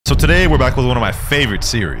So today we're back with one of my favorite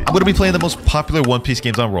series. I'm going to be playing the most popular One Piece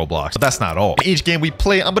games on Roblox, but that's not all. In each game we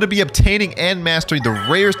play, I'm going to be obtaining and mastering the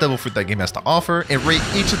rarest devil fruit that game has to offer and rate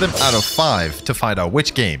each of them out of 5 to find out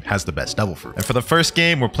which game has the best devil fruit. And for the first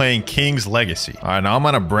game, we're playing King's Legacy. All right, now I'm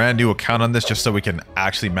on a brand new account on this just so we can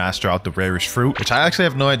actually master out the rarest fruit, which I actually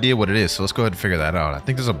have no idea what it is. So let's go ahead and figure that out. I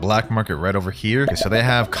think there's a black market right over here. Okay, so they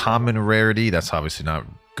have common rarity. That's obviously not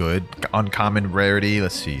good. Uncommon rarity.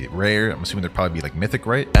 Let's see. Rare. I'm assuming there'd probably be like mythic,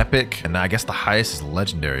 right? Epic. And I guess the highest is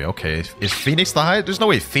legendary. Okay. Is Phoenix the highest? There's no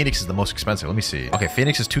way Phoenix is the most expensive. Let me see. Okay.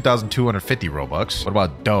 Phoenix is 2,250 Robux. What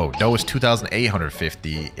about Doe? Doe is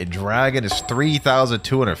 2,850. And Dragon is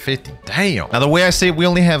 3,250. Damn. Now, the way I say it, we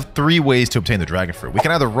only have 3 ways to obtain the dragon fruit. We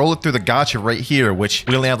can either roll it through the gacha right here, which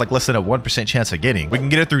we only have like less than a 1% chance of getting. We can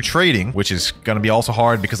get it through trading, which is going to be also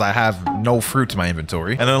hard because I have no fruit in my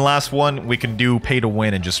inventory. And then the last one, we can do pay to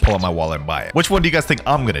win and just pull out my wallet and buy it. Which one do you guys think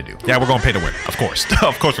I'm gonna do? Yeah, we're gonna pay to win. Of course.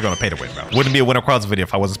 Of course we're gonna pay to win, bro. Wouldn't be a winner crowds video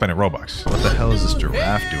if I wasn't spending Robux. What the hell is this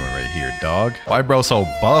giraffe doing right here, dog? Why bro so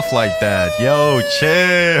buff like that? Yo,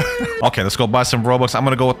 chill. Okay, let's go buy some Robux. I'm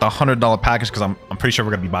gonna go with the $100 package because I'm pretty sure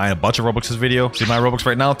we're gonna be buying a bunch of Robux this video. See my Robux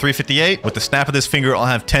right now, 358. With the snap of this finger, I'll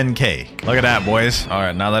have 10K. Look at that, boys. All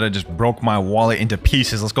right, now that I just broke my wallet into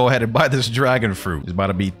pieces, let's go ahead and buy this dragon fruit. It's about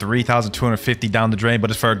to be 3,250 down the drain,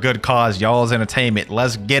 but it's for a good cause. Y'all's entertainment.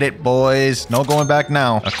 Let's get it, boys. No going back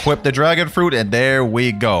now. Equip the dragon fruit, and there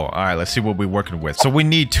we go. All right, let's see what we're working with. So we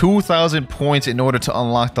need 2,000 points in order to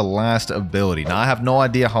unlock the last ability. Now, I have no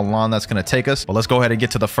idea how long that's going to take us, but let's go ahead and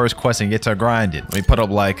get to the first quest and get to grinding. Let me put up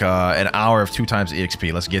like an hour of 2 times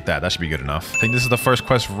EXP. Let's get that. That should be good enough. I think this is the first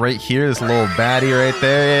quest right here. This little baddie right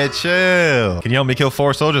there. Yeah, chill. Can you help me kill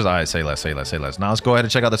 4 soldiers? All right, say less, say less, say less. Now let's go ahead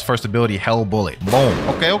and check out this first ability, Hell Bullet. Boom.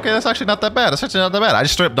 Okay, that's actually not that bad. That's actually not that bad. I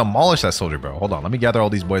just straight up demolished that soldier, bro. Hold on. Let me gather all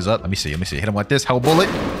these boys up. Let me see. Hit him like this. Hell Bullet.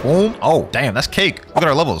 Boom. Oh, damn. That's cake. Look at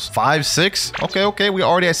our levels. 5, 6. Okay. We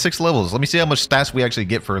already have 6 levels. Let me see how much stats we actually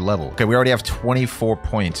get for a level. Okay, we already have 24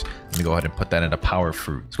 points. Let me go ahead and put that into power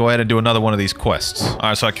fruit. Let's go ahead and do another one of these quests. All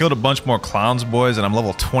right, so I killed a bunch more clowns, boys, and I'm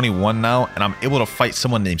level 21 now, and I'm able to fight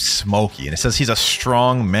someone named Smokey, and it says he's a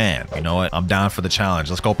strong man. You know what? I'm down for the challenge.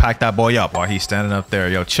 Let's go pack that boy up while he's standing up there.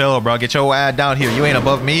 Yo, chill, bro. Get your ad down here. You ain't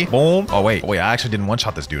above me. Boom. Oh, wait. I actually didn't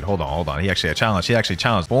one-shot this dude. Hold on. He actually had a challenge. He actually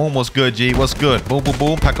challenged. Boom. What's good, G? What's good? Boom.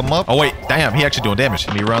 Pack him up. Oh, wait. Damn. He actually doing damage.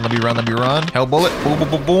 Let me run. Hell Bullet.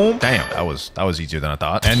 Boom. Damn. That was easier than I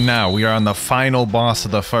thought. And now we are on the final boss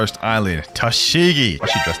of the first island, Tashigi. Why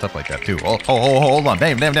she dressed up like that too? Oh, hold on.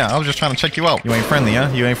 Damn. I was just trying to check you out. You ain't friendly,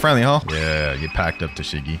 huh? Yeah, get packed up,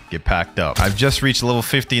 Tashigi. Get packed up. I've just reached level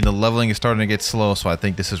 50 and the leveling is starting to get slow, so I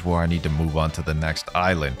think this is where I need to move on to the next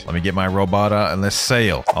island. Let me get my robot out and let's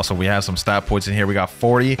sail. Also, we have some stat points in here. We got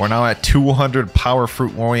 40. We're now at 200 power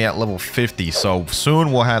fruit. We're only at level 50, so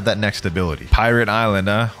soon we'll have that next ability. Pirate Island,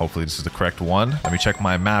 huh? Hopefully this is the correct one. Let me check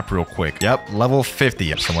my map real quick. Yep, level 50.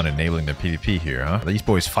 Yep, someone enabling their PvP here, huh? Are these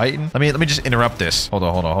boys fighting? Let me just interrupt this. Hold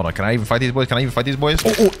on. Can I even fight these boys?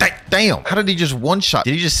 Oh, damn. How did he just one-shot?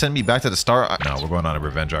 Did he just send me back to the start? No, we're going on a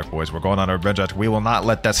revenge arc, boys. We're going on a revenge arc. We will not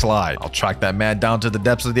let that slide. I'll track that man down to the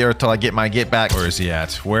depths of the earth till I get my get back. Where is he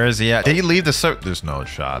at? Did he leave the circle? There's no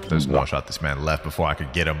shot. This man left before I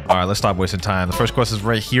could get him. All right, let's stop wasting time. The first quest is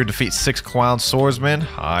right here. Defeat 6 clown swordsmen.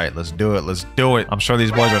 All right, let's do it. I'm sure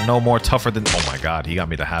these boys are no more tougher than... Oh my God, he got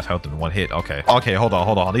me to half health in 1 hit. Okay, hold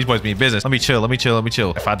on. These boys mean business. Let me chill.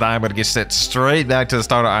 If I die, I'm gonna get set straight back to the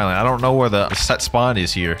starter island. I don't know where the set spawn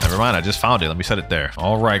is here. Never mind, I just found it. Let me set it there.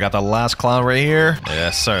 All right, got the last clown right here.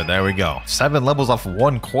 Yes, sir. There we go. 7 levels off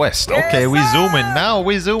 1 quest. Okay, we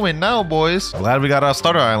zooming now, boys. Glad we got our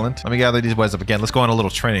starter island. Let me gather these boys up again. Let's go on a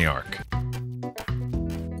little training arc.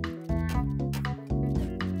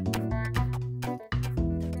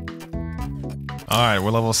 All right,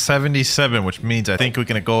 we're level 77, which means I think we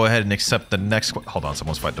can go ahead and accept the next... Hold on,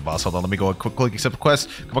 someone's fighting the boss. Hold on, let me go quick accept the quest.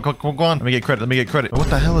 Come on. Let me get credit. What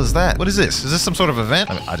the hell is that? What is this? Is this some sort of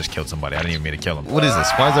event? I just killed somebody. I didn't even mean to kill him. What is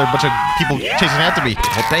this? Why is there a bunch of people chasing after me?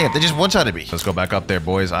 Well, damn, they just one-shotted me. Let's go back up there,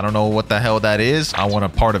 boys. I don't know what the hell that is. I want a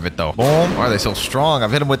part of it, though. Boom. Why are they so strong?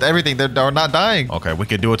 I've hit them with everything. They're not dying. Okay, we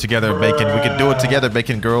could do it together,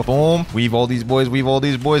 Bacon girl. Boom. Weave all these boys.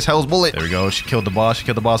 Hell's Bullet. There we go. She killed the boss.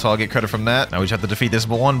 So I'll get credit from that. Now we just have to defeat this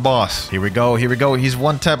one boss. Here we go. He's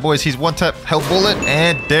one tap, boys. Hell Bullet.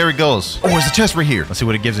 And there he goes. Oh, there's a chest right here. Let's see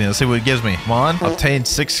what it gives me. Come on. Obtain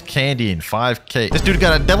 6 candy and 5K. This dude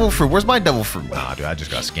got a devil fruit. Where's my devil fruit? Nah, dude, I just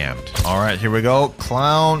got scammed. All right, here we go.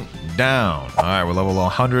 Clown down. All right, we're level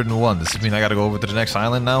 101. This means I got to go over to the next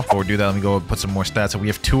island now. Before we do that, let me go and put some more stats. And we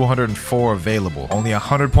have 204 available. Only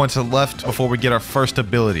 100 points left before we get our first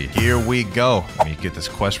ability. Here we go. Let me get this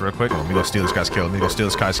quest real quick. Let me go steal this guy's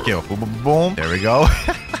kill. Boom, boom, boom. There we go.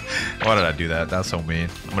 Why did I do that? That's so mean.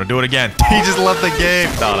 I'm gonna do it again. He just left the game.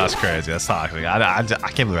 No, that's crazy. That's toxic. I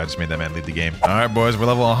can't believe I just made that man leave the game. All right, boys. We're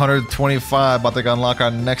level 125. About to unlock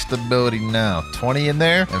our next ability now. 20 in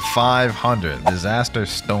there and 500. Disaster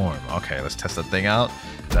Storm. Okay, let's test that thing out.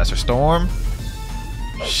 Disaster Storm.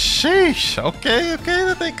 Sheesh. Okay.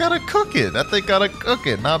 That thing gotta cook it.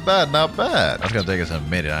 Not bad. That's gonna take us a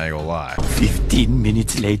minute. I ain't gonna lie. 15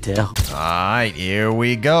 minutes later. Alright, here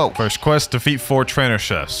we go. First quest, defeat 4 trainer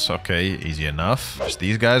chefs. Okay, easy enough. Just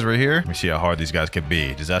these guys right here. Let me see how hard these guys could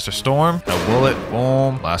be. Disaster Storm. A bullet.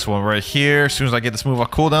 Boom. Last one right here. As soon as I get this move on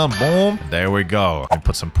cooldown. Boom. There we go. Let me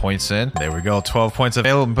put some points in. There we go. 12 points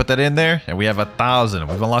available. And put that in there. And we have 1,000.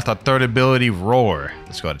 We've unlocked our third ability, Roar.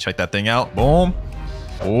 Let's go ahead and check that thing out. Boom.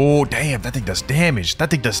 Oh, damn. That thing does damage.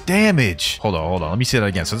 Hold on. Let me see that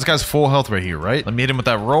again. So this guy's full health right here, right? Let me hit him with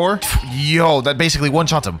that roar. Yo, that basically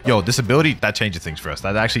one-shots him. Yo, this ability, that changes things for us.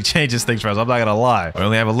 That actually changes things for us. I'm not gonna lie. We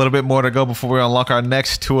only have a little bit more to go before we unlock our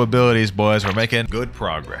next 2 abilities, boys. We're making good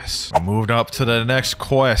progress. We moved up to the next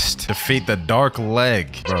quest. Defeat the Dark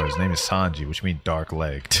Leg. Bro, his name is Sanji, which means dark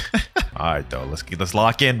legged. All right, though. Let's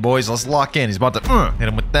lock in, boys. Let's lock in. He's about to hit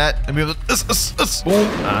him with that. And be able to boom.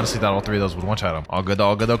 I honestly thought all 3 of those would one-shot him. All good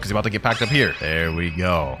though, because he's about to get packed up here. There we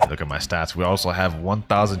go. Look at my stats. We also have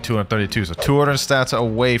 1,232, so 200 stats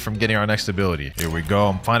away from getting our next ability. Here we go.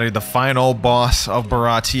 I'm finally the final boss of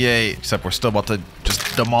Baratier, except we're still about to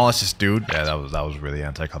just demolish this dude. Yeah, that was really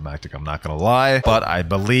anticlimactic. I'm not gonna lie, but I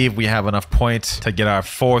believe we have enough points to get our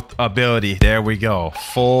 4th ability. There we go.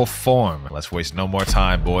 Full form. Let's waste no more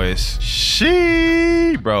time, boys.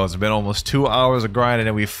 Sheesh, bro. It's been almost 2 hours of grinding,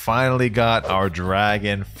 and we finally got our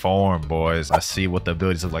dragon form, boys. Let's see what the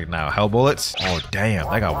abilities look like now. Hell bullets. Oh, damn.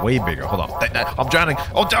 That got way bigger. Hold on. I'm drowning.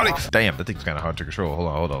 Oh, drowning. Damn, that thing's kind of hard to control.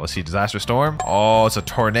 Hold on. Let's see. Disaster Storm. Oh, it's a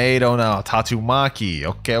tornado now. Tatsumaki.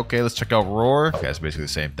 Okay. Let's check out Roar. Okay, it's basically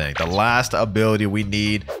the same thing. The last ability we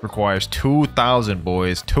need requires 2,000,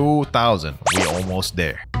 boys. 2,000. We almost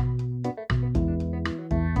there.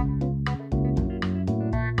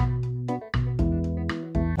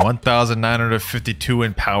 1,952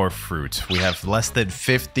 in power fruit. We have less than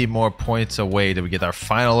 50 more points away till we get our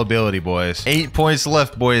final ability, boys. 8 points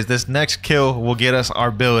left, boys. This next kill will get us our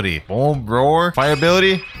ability. Boom, roar, fire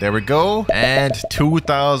ability. There we go. And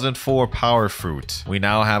 2,004 power fruit. We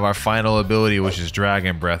now have our final ability, which is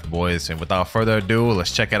Dragon Breath, boys. And without further ado,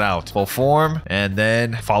 let's check it out. Full form, and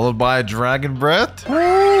then followed by Dragon Breath. Woo,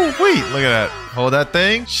 wait, look at that. Hold that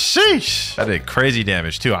thing. Sheesh. That did crazy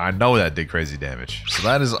damage, too. I know that did crazy damage. So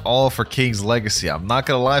that is all for King's Legacy. I'm not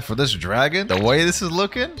gonna lie, for this dragon, the way this is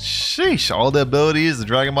looking, sheesh, all the abilities, the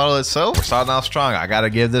dragon model itself, we're starting off strong. I gotta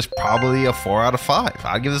give this probably a 4 out of 5.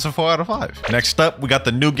 I'll give this a 4 out of 5. Next up, we got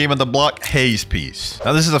the new game on the block, Haze Piece.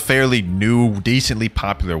 Now, this is a fairly new, decently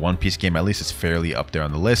popular One Piece game. At least it's fairly up there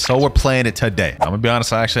on the list. So we're playing it today. I'm gonna be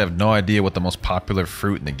honest, I actually have no idea what the most popular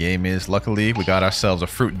fruit in the game is. Luckily, we got ourselves a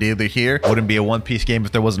fruit dealer here. Wouldn't be a One Piece game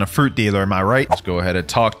if there wasn't a fruit dealer, am I right? Let's go ahead and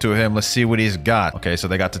talk to him. Let's see what he's got. Okay, so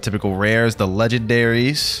they got the typical rares, the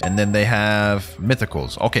legendaries, and then they have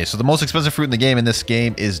mythicals. Okay, so the most expensive fruit in the game in this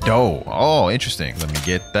game is dough. Oh, interesting. Let me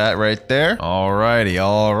get that right there.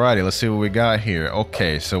 Alrighty. Let's see what we got here.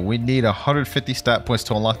 Okay, so we need 150 stat points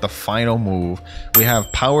to unlock the final move. We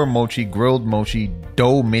have Power Mochi, Grilled Mochi,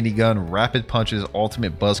 Dough Minigun, Rapid Punches,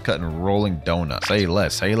 Ultimate Buzz Cut, and Rolling Donut. Say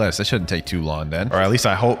less. That shouldn't take too long then. Or at least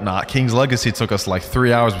I hope not. King's Legacy took us like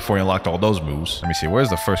 3 hours before we unlocked all those moves. Let me see. Where's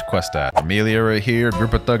the first quest at? Amelia right here.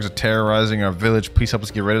 Group of thugs are terrorizing our village. Please help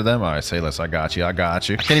us get rid of them. All right, say less. I got you. I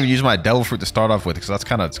can't even use my devil fruit to start off with because it's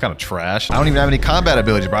kind of trash. I don't even have any combat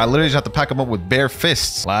abilities, bro. I literally just have to pack them up with bare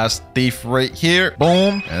fists. Last thief right here.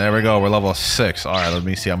 Boom. And there we go. We're level 6. All right, let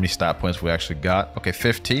me see how many stat points we actually got. Okay,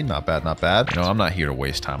 15. Not bad. You know, I'm not here to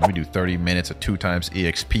waste time. Let me do 30 minutes of 2 times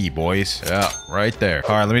EXP, boys. Yeah, right there.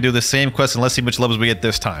 All right, let me do the same quest and let's see which levels we get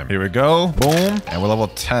this time. Here we go. Boom. And we're level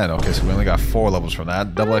 10. Okay, so we only got 4 levels from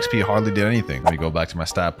that. Double XP hardly did anything. Let me go back to my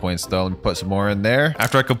stat points though. Let me put some more in there.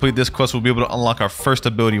 After I complete this quest, we'll be able to unlock our first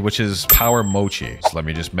ability, which is Power Mochi. So let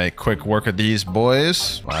me just make quick work of these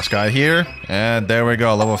boys. Last guy here. And there we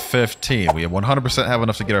go. Level 15. We 100% have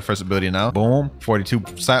enough to get our first ability now. Boom. 42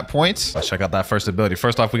 stat points. Let's check out that first ability.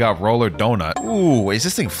 First off, we got Roller Donut. Ooh, is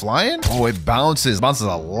this thing flying? Oh, it bounces. It bounces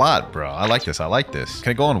a lot, bro. I like this.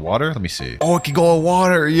 Can it go in water? Let me see. Oh, it can go in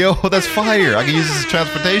water. Yo, that's fire. I can use this as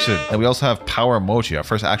transportation. And we also have Power Mochi, our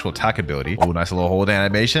first actual attack ability. Oh, nice little hold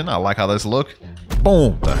animation. I like how this look.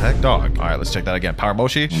 Boom. The heck, dog. All right, let's check that again. Power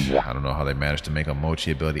Mochi. I don't know how they managed to make a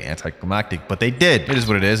Mochi ability anticlimactic, but they did. It is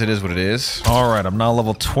what it is. All right, I'm now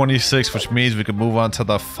level 26, which means we can move on to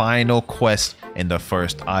the final quest in the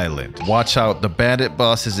first island. Watch out, the bandit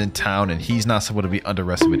boss is in town and he's not someone to be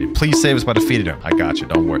underestimated. Please save us by defeating him. I got you,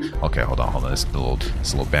 don't worry. Okay, hold on. This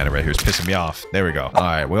little bandit right here is pissing me off. There we go. All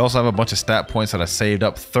right, we also have a bunch of stat points that I saved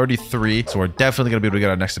up, 33. So we're definitely gonna be able to get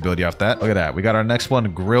our next ability off that. Look at that. We got our next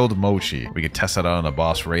one, grilled mochi. We can test that out on the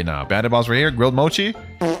boss right now. Bandit boss right here, grilled mochi.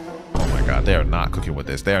 Oh my god, they are not cooking with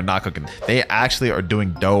this. They are not cooking. They actually are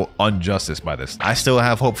doing dough injustice by this. I still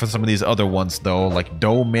have hope for some of these other ones though, like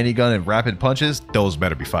dough minigun and rapid punches. Those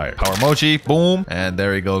better be fired. Power mochi, boom, and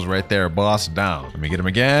there he goes right there. Boss down. Let me get him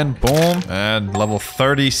again, boom, and level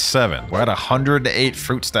 37. We're at 108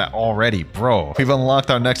 fruit stat already, bro. We've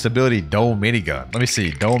unlocked our next ability, dough minigun. Let me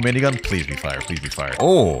see, dough minigun. Please be fired. Please be fired.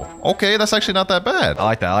 Oh, okay, that's actually not that bad. I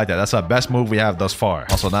like that. I like that. That's the best move we have thus far.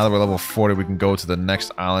 Also, now that we're level 40, we can go to the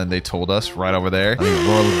next island they told us right over there. Let me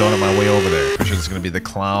roll the donut my way over there. Pretty sure this is gonna be the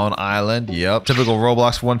clown island. Yep, typical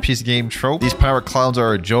Roblox One Piece game trope. These pirate clowns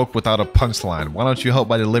are a joke without a punchline. Why don't you help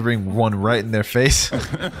by delivering one right in their face?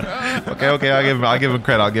 okay, I'll give him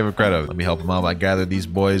credit. Let me help him out by gather these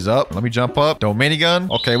boys up. Let me jump up. Don't minigun.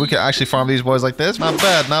 Okay, we can actually farm these boys like this. Not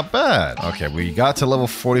bad, not bad. Okay, we got to level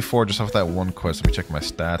 44 just off that one quest. Let me check my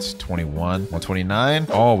stats. 21, 129.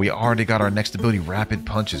 Oh, we already got our next ability, rapid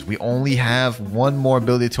punches. We only have one more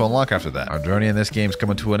ability to unlock after that. Our journey in this game is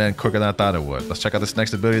coming to an end quicker than I thought it would. Let's check out this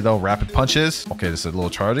next ability though, rapid punches. Okay, this is a little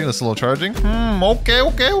charging. Okay.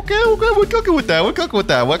 We're cooking with that.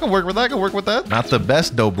 I can work with that. Not the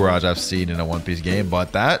best dough barrage I've seen in a One Piece game,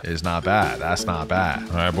 but that is not bad. That's not bad.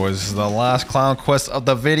 All right, boys, this is the last clown quest of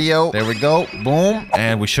the video. There we go. Boom.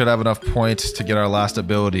 And we should have enough points to get our last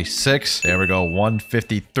ability. 6. There we go.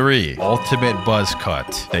 153. Ultimate buzz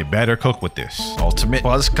cut. They better cook with this. Ultimate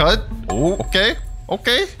buzz cut. Ooh, okay.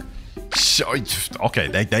 Okay,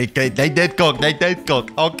 they did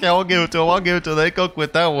cook. Okay, I'll give it to them. They cooked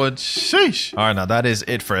with that one. Sheesh. All right, now that is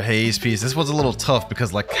it for Haze Piece. This was a little tough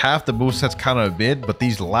because like half the boost sets kind of mid, but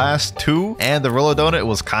these last two and the roller donut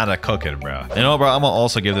was kind of cooking, bro. You know, bro, I'm gonna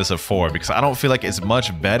also give this a 4 because I don't feel like it's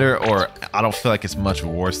much better, or I don't feel like it's much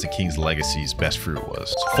worse than King's Legacy's best fruit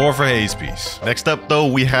was. 4 for Haze Piece. Next up, though,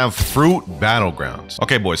 we have Fruit Battlegrounds.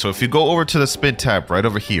 Okay, boys, so if you go over to the spin tab right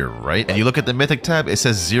over here, right, and you look at the Mythic tab, it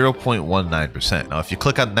says 0.19%. Now, if you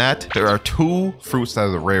click on that, there are 2 fruits that are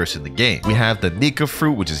the rarest in the game. We have the Nika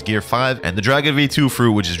fruit, which is Gear 5, and the Dragon V2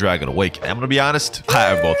 fruit, which is Dragon Awakening. I'm gonna be honest, I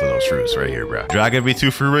have both of those fruits right here, bro. Dragon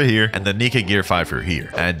V2 fruit right here, and the Nika Gear 5 fruit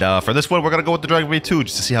here. And for this one, we're gonna go with the Dragon V2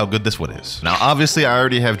 just to see how good this one is. Now, obviously, I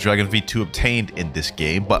already have Dragon V2 obtained in this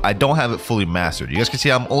game, but I don't have it fully mastered. You guys can see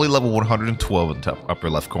I'm only level 112 in the top upper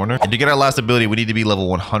left corner. And to get our last ability, we need to be level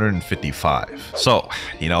 155. So,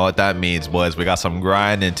 you know what that means, boys. We got some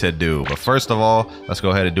grinding to do. But first of all, let's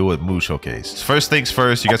go ahead and do it with Moo Showcase. First things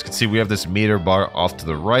first, you guys can see we have this meter bar off to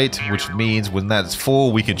the right, which means when that's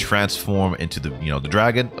full, we can transform into the, the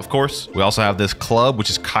dragon, of course. We also have this club, which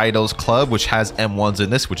is Kaido's club, which has M1s in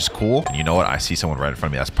this, which is cool. And you know what? I see someone right in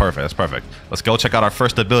front of me. That's perfect. That's perfect. Let's go check out our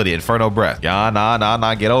first ability, Inferno Breath. Yeah,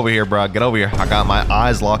 nah. Get over here, bro. Get over here. I got my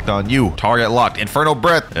eyes locked on you. Target locked. Inferno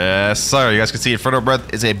Breath. Yes, sir. You guys can see Inferno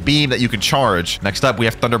Breath is a beam that you can charge. Next up, we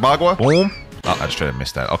have Thunder Bagua. Boom. Oh, I just tried to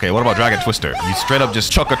miss that. Okay, what about Dragon Twister? You straight up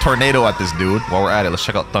just chuck a tornado at this dude. While we're at it, let's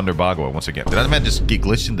check out Thunder Bagua once again. Did that man just get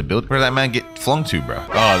glitched in the building? Where did that man get flung to, bro?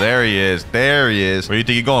 Oh, there he is. There he is. Where you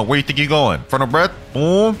think you're going? Where you think you're going? Inferno Breath.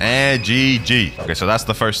 Boom. And GG. Okay, so that's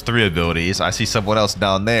the first 3 abilities. I see someone else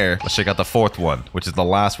down there. Let's check out the 4th one, which is the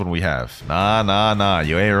last one we have. Nah.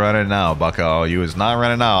 You ain't running now, bucko. You is not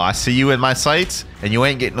running now. I see you in my sights, and you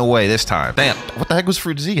ain't getting away this time. Damn. What the heck was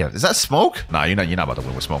Fruit Z? Is that smoke? Nah, you're not about to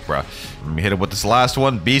win with smoke, bro. Let me hit it with this last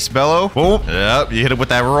one. Beast Bellow. Boom. Yep. You hit it with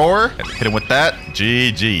that roar. Hit it with that.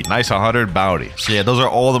 GG. Nice 100 bounty. So yeah, those are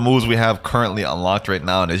all the moves we have currently unlocked right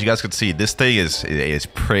now. And as you guys can see, this thing is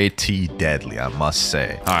pretty deadly, I must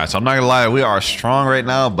say. All right, so I'm not gonna lie, we are strong right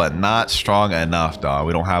now, but not strong enough, dog.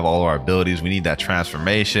 We don't have all of our abilities. We need that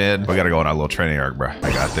transformation. We gotta go on our little training arc, bro.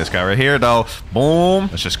 I got this guy right here, though. Boom.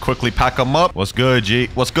 Let's just quickly pack him up. What's good, G?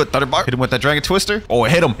 What's good, Thunderbark? Hit him with that Dragon Twister. Oh,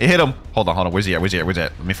 it hit him. Hold on. Where's he at?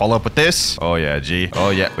 Let me follow up with this. Oh yeah, G.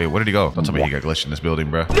 Oh yeah. Wait, where did he go? Don't tell me he got glitched in this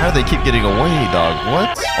building, bro. How do they keep getting away, dog?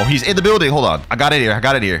 What? Oh, he's in the building. Hold on. I got it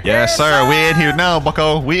here. Yes, sir. We in here now,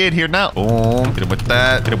 bucko. We in here now. Boom. Hit him with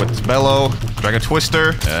that. Hit him with this bellow. Dragon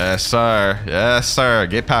twister. Yes, sir. Yes, sir.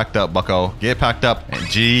 Get packed up, bucko. Get packed up. And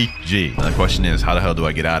GG. Now the question is, how the hell do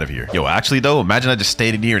I get out of here? Yo, actually, though, imagine I just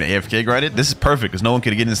stayed in here and AFK grinded. This is perfect because no one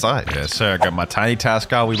could get inside. Yes, sir. Got my tiny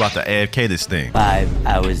task out. We about to AFK this thing. 5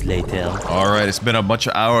 hours later. All right, it's been a bunch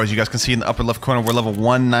of hours. You guys can see in the upper left corner, we're level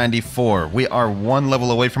 194. We are one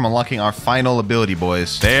level away from unlocking our final ability,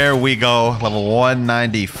 boys. There we go. Level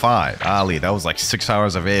 195. Ali, that was like 6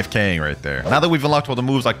 hours of AFKing right there. Now that we've unlocked all the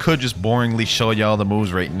moves, I could just boringly show y'all the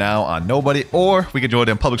moves right now on nobody, or we could join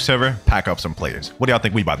in public server, pack up some players. What do y'all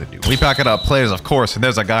think we about to do? We packing up players, of course, and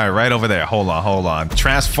there's a guy right over there. Hold on.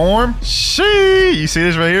 Transform? Shee! You see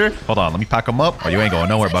this right here? Hold on, let me pack him up. Oh, you ain't going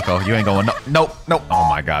nowhere, bucko. You ain't going nope. Oh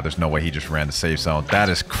my god, there's no way he just ran the safe zone. That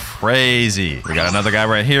is crazy. We got another guy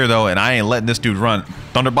right here, though, and I ain't letting this dude run.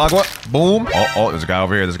 Thunderbagua. Boom. Oh, there's a guy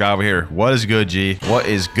over here. There's a guy over here. What is good, G? What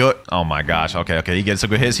is good? Oh my gosh. Okay. He gets some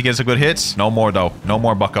good hits. No more, though. No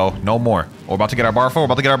more, bucko. No more. We're about to get our bar full.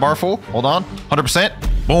 Hold on.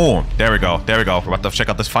 100%. Boom. There we go. We're about to check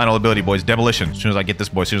out this final ability, boys. Demolition. As soon as I get this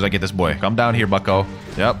boy. Come down here, bucko.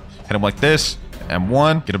 Yep. Hit him like this.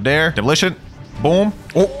 M1. Get him there. Demolition. Boom.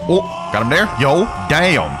 Oh. Got him there. Yo.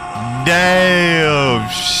 Damn.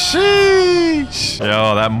 Sheesh.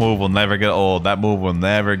 Yo, that move will never get old.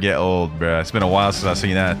 Bruh. It's been a while since I've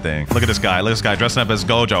seen that thing. Look at this guy. Dressing up as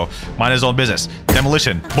Gojo. Mind his own business.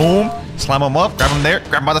 Demolition. Boom. Slam him up. Grab him there.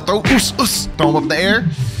 Grab him by the throat. Throw him up in the air.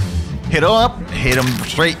 Hit him up, hit him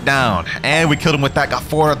straight down. And we killed him with that, got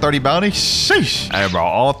 430 bounty. Sheesh. Hey, bro,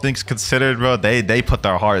 all things considered, bro, they put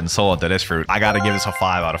their heart and soul into this fruit. I gotta give this a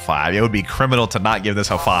 5 out of 5. It would be criminal to not give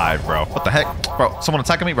this a 5, bro. What the heck? Bro, someone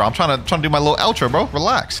attacking me, bro. I'm trying to do my little outro, bro.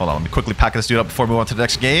 Relax. Hold on, let me quickly pack this dude up before we move on to the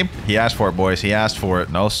next game. He asked for it, boys. He asked for it.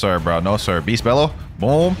 No, sir, bro. No, sir. Beast Bellow.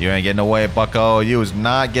 Boom. You ain't getting away, bucko. You is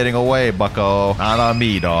not getting away, bucko. Not on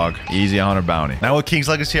me, dog. Easy 100 bounty. Now with King's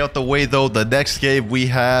Legacy out the way, though, the next game we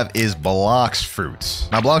have is Blox Fruits.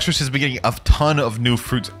 Now, Blox Fruits has been getting a ton of new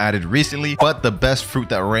fruits added recently, but the best fruit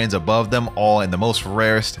that reigns above them all and the most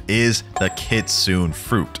rarest is the Kitsune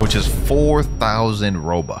fruit, which is 4,000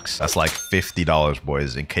 Robux. That's like $50,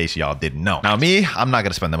 boys, in case y'all didn't know. Now, me, I'm not going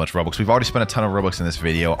to spend that much Robux. We've already spent a ton of Robux in this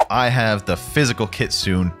video. I have the physical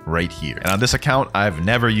Kitsune right here. And on this account, I've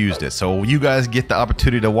never used it, so you guys get the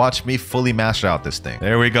opportunity to watch me fully master out this thing.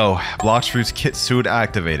 There we go. Blox Fruits Kitsune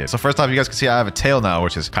activated. So first off, you guys can see I have a tail now,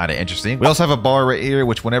 which is kind of interesting. We also have a bar right here,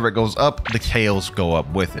 which whenever it goes up, the tails go up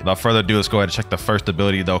with it. Without further ado, let's go ahead and check the first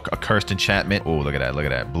ability, though. A cursed enchantment. Oh, look at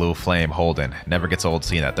that. Blue flame holding. Never gets old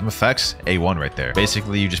seeing that. Them effects, A1 right there.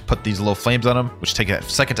 Basically, you just put these little flames on them, which take a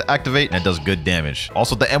second to activate, and it does good damage.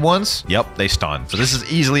 Also, the M1s, yep, they stun. So this is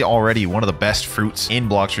easily already one of the best fruits in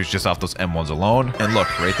Blox Fruits just off those M1s alone. And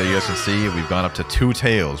look, right there, you guys can see we've gone up to 2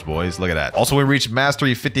 tails, boys. Look at that. Also, we reached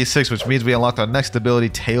Mastery 56, which means we unlocked our next ability,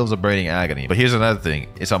 Tails of Burning Agony. But here's another thing.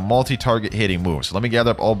 It's a multi-target hitting move. So let me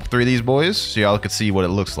gather up all 3 of these boys so y'all can see what it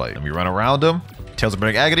looks like. Let me run around them. Tails of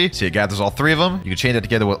Burning Agony. See, it gathers all 3 of them. You can chain that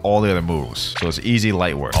together with all the other moves. So it's easy,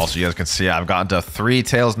 light work. Also, you guys can see I've gotten to 3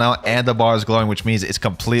 tails now, and the bar is glowing, which means it's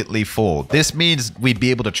completely full. This means we'd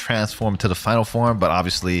be able to transform to the final form, but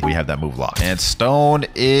obviously we have that move locked. And Stone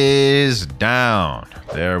is down.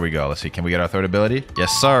 There we go. Let's see. Can we get our 3rd ability?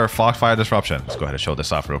 Yes, sir. Foxfire Disruption. Let's go ahead and show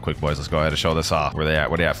this off real quick, boys. Let's go ahead and show this off. Where they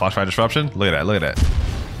at? Foxfire Disruption? Look at that.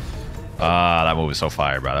 Ah, that move is so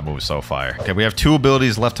fire, bro. Okay, we have 2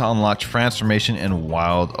 abilities left to unlock, Transformation and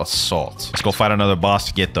Wild Assault. Let's go fight another boss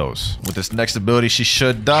to get those. With this next ability, she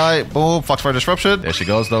should die. Boom, Foxfire Disruption. There she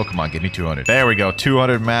goes, though. Come on, give me 200. There we go,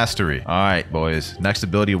 200 Mastery. All right, boys. Next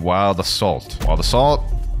ability, Wild Assault.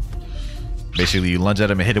 Basically, you lunge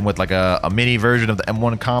at him and hit him with like a mini version of the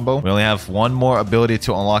M1 combo. We only have 1 more ability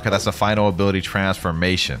to unlock it. That's the final ability,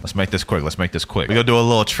 Transformation. Let's make this quick. We gonna do a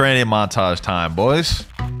little training montage time, boys.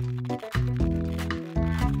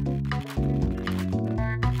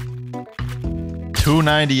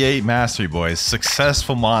 298 mastery, boys.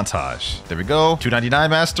 Successful montage. There we go.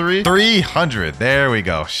 299 mastery. 300. There we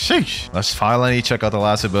go. Sheesh. Let's finally check out the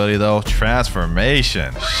last ability, though.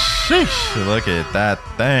 Transformation. Sheesh. Look at that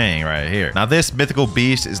thing right here. Now, this mythical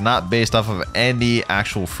beast is not based off of any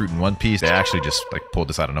actual fruit in One Piece. They actually just like pulled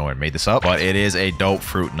this out of nowhere and made this up, but it is a dope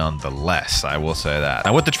fruit nonetheless. I will say that.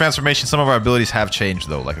 Now, with the transformation, some of our abilities have changed,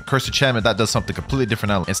 though. Like a cursed enchantment, that does something completely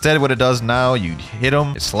different now. Instead, what it does now, you hit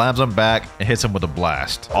him, it slams him back, and hits him with a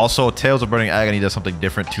blast. Also, Tails of Burning Agony does something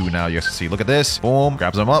different too now. You guys can see. Look at this. Boom.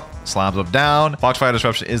 Grabs them up. Slams them down. Foxfire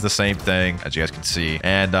Disruption is the same thing, as you guys can see.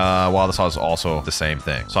 And Wild Assault is also the same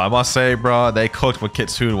thing. So I must say, bro, they cooked with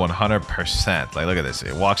Kitsune 100%. Like, look at this.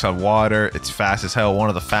 It walks on water. It's fast as hell. One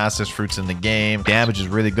of the fastest fruits in the game. Damage is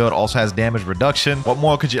really good. Also has damage reduction. What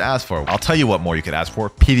more could you ask for? I'll tell you what more you could ask for.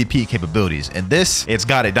 PvP capabilities. And this, it's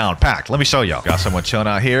got it down packed. Let me show y'all. Got someone chilling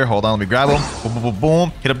out here. Hold on. Let me grab him. Boom, boom, boom,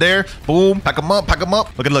 boom. Hit up there. Boom. Pack him up. Pack him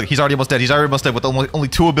up. Look. He's already almost dead. He's already almost dead with only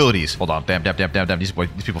 2 abilities. Hold on. Damn. These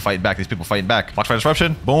people fighting back. Foxfire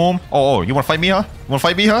Disruption. Boom. Oh, you want to fight me,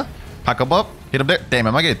 huh? Pack him up. Hit him there. Damn,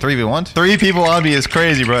 am I getting 3v1? 3 people on me is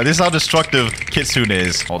crazy, bro. This is how destructive Kitsune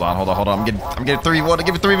is. Hold on. I'm getting 3v1.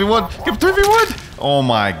 Give it 3v1. Oh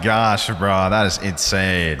my gosh, bro. That is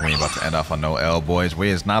insane. We ain't about to end off on no L, boys. We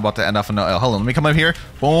is not about to end off on no L. Hold on. Let me come up here.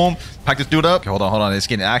 Boom. Pack this dude up. Okay, hold on. It's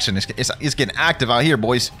getting action. It's getting active out here,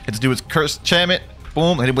 boys. Hit this dude with Cursed Enchantment.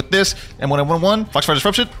 Boom. Hit it with this. M1M11. Foxfire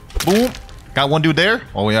Disruption. Boom. Got one dude there.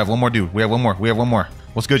 Oh, we have one more dude. We have one more.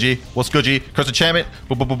 What's good, G? Cursed Enchantment.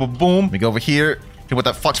 Boom, boom, boom, boom, boom. Let me go over here. Hit with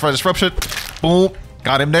that Foxfire Disruption. Boom.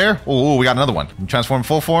 Got him there. Oh, we got another one. Transform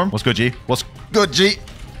full form. What's good, G?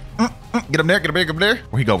 Get him there.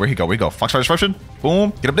 Where he go? Foxfire Disruption.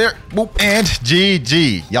 Boom. Get up there. Boom. And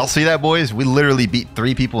GG. Y'all see that, boys? We literally beat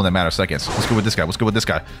 3 people in a matter of seconds. What's good with this guy?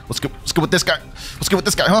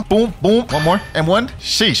 Huh? Boom. One more. And one.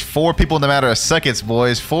 Sheesh. 4 people in a matter of seconds,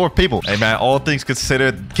 boys. 4 people. Hey, man, all things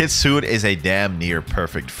considered, Kitsune is a damn near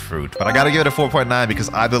perfect fruit. But I gotta give it a 4.9 because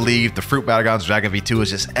I believe the Fruit Battlegrounds Dragon V2 is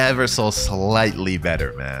just ever so slightly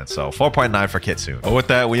better, man. So 4.9 for Kitsune. But with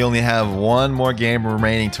that, we only have one more game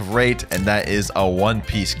remaining to rate, and that is a One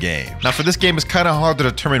Piece game. Now, for this game, it's kind of hard to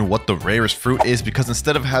determine what the rarest fruit is because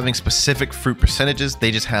instead of having specific fruit percentages,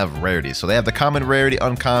 they just have rarities. So they have the common rarity,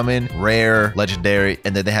 uncommon, rare, legendary,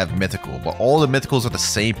 and then they have mythical. But all the mythicals are the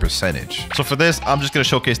same percentage. So for this, I'm just going to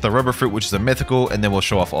showcase the rubber fruit, which is a mythical, and then we'll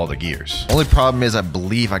show off all the gears. Only problem is I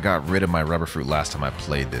believe I got rid of my rubber fruit last time I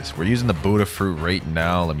played this. We're using the Buddha fruit right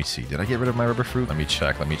now. Let me see. Did I get rid of my rubber fruit? Let me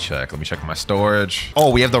check my storage.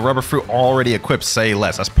 Oh, we have the rubber fruit already equipped. Say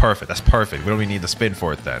less. That's perfect. We don't even need the spin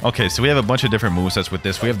for it then. Okay, so we have a bunch of different movesets with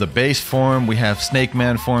this. We have the base form, we have Snake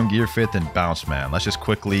Man form, Gear Fifth, and Bounce Man. Let's just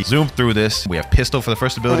quickly zoom through this. We have Pistol for the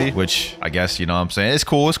first ability, which I guess, you know what I'm saying? It's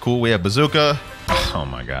cool. We have Bazooka. Oh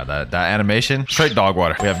my god, that animation. Straight dog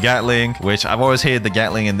water. We have Gatling, which I've always hated the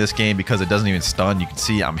Gatling in this game because it doesn't even stun. You can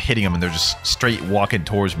see I'm hitting them and they're just straight walking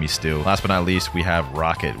towards me still. Last but not least, we have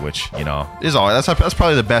Rocket, which, you know, is all right. That's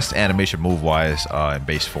probably the best animation move-wise in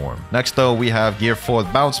base form. Next, though, we have Gear 4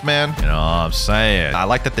 Bounce Man. You know what I'm saying? I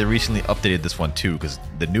like that they recently updated this one too because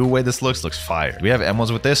the new way this looks fire. Do we have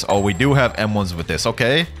M1s with this? Oh, we do have M1s with this.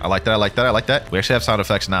 Okay. I like that. We actually have sound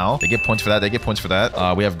effects now. They get points for that.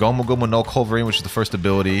 We have Gomu Gomu no Culverin, which is the first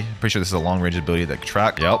ability. Pretty sure this is a long-range ability that can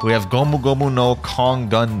track. Yep. We have Gomu Gomu no Kong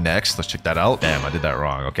Gun next. Let's check that out. Damn, I did that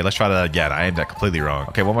wrong. Okay, let's try that again. I aimed that completely wrong.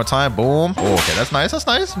 Okay, one more time. Boom. Oh, okay, that's nice.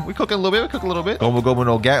 We cook it a little bit. Gomu Gomu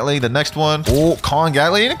no Gatling. The next one. Oh, Kong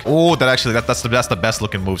Gatling. Oh, that's the best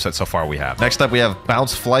looking moveset so far we have. Next up, we have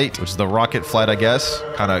Bounce Flight, which is the rocket flight, I guess.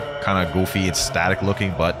 Kind of goofy and static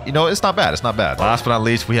looking, but you know, it's not bad. Last but not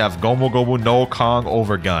least, we have Gomu Gomu no Kong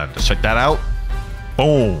Overgun. Let's check that out.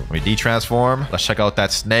 Boom. We de-transform. Let's check out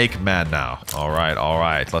that Snake Man now. All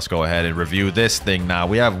right. Let's go ahead and review this thing now.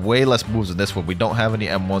 We have way less moves in this one. We don't have any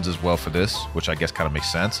M1s as well for this, which I guess kind of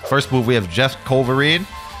makes sense. First move, we have Jeff Culverin.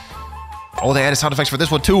 Oh, they added sound effects for this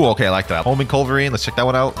one too. Okay, I like that. Homing Culverin. Let's check that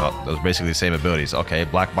one out. Oh, those are basically the same abilities. Okay,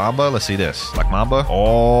 Black Mamba. Let's see this. Black Mamba.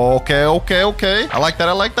 Okay. I like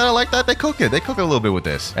that. They cook it a little bit with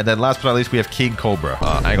this. And then last but not least, we have King Cobra.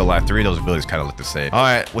 I ain't gonna lie, 3 of those abilities kind of look the same. All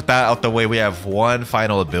right, with that out the way, we have one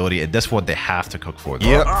final ability, and this one they have to cook for.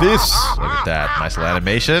 Yep, this. Look at that. Nice little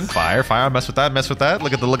animation. Fire. Mess with that.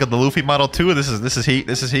 Look at the Luffy model too. This is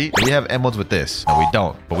heat. We have M1s with this. No, we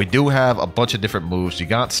don't. But we do have a bunch of different moves. You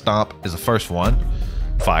got Stomp is the first one.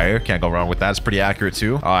 Fire. Can't go wrong with that. It's pretty accurate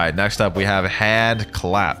too. All right, next up we have Hand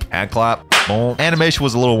Clap. Boom. Animation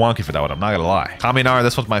was a little wonky for that one, I'm not gonna lie. Kaminara,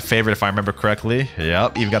 this one's my favorite if I remember correctly.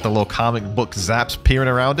 Yep, even got the little comic book zaps peering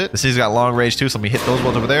around it. This thing's got long range too, so let me hit those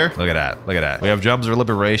ones over there. Look at that. We have Drums of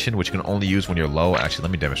Liberation, which you can only use when you're low. Actually,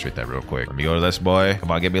 let me demonstrate that real quick. Let me go to this boy. Come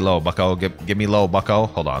on, get me low, bucko. Get me low, bucko.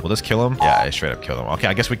 Hold on. Will this kill him? Yeah, it straight up killed him. Okay,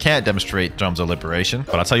 I guess we can't demonstrate Drums of Liberation,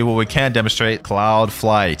 but I'll tell you what we can demonstrate. Cloud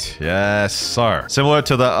Flight. Yes, sir. Similar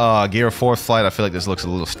to the Gear 4 Flight, I feel like this looks a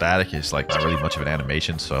little static. It's like not really much of an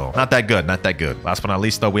animation, so not that good. not that good. Last but not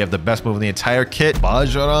least, though, we have the best move in the entire kit,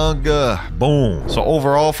 Bajranga. Boom. So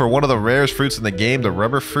overall, for one of the rarest fruits in the game, the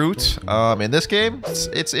rubber fruit, in this game,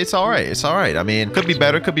 it's all right. It's all right. I mean, could be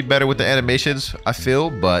better with the animations, I feel,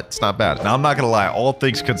 but it's not bad. Now, I'm not gonna lie, all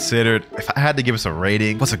things considered, if I had to give us a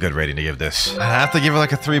rating, what's a good rating to give this? I have to give it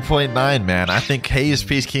like a 3.9, man. I think Haze,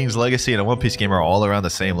 Peace, King's Legacy, and a One Piece game are all around the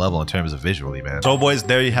same level in terms of visually, man. So, boys,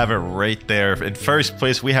 there you have it right there. In first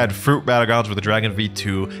place, we had Fruit Battlegrounds with the Dragon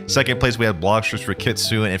V2. Second place, we had Blobsters for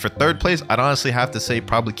Kitsune. And for third place, I'd honestly have to say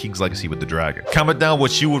probably King's Legacy with the Dragon. Comment down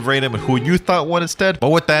what you would rate him and who you thought won instead. But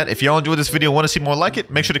with that, if y'all enjoyed this video and want to see more like it,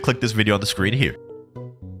 make sure to click this video on the screen here.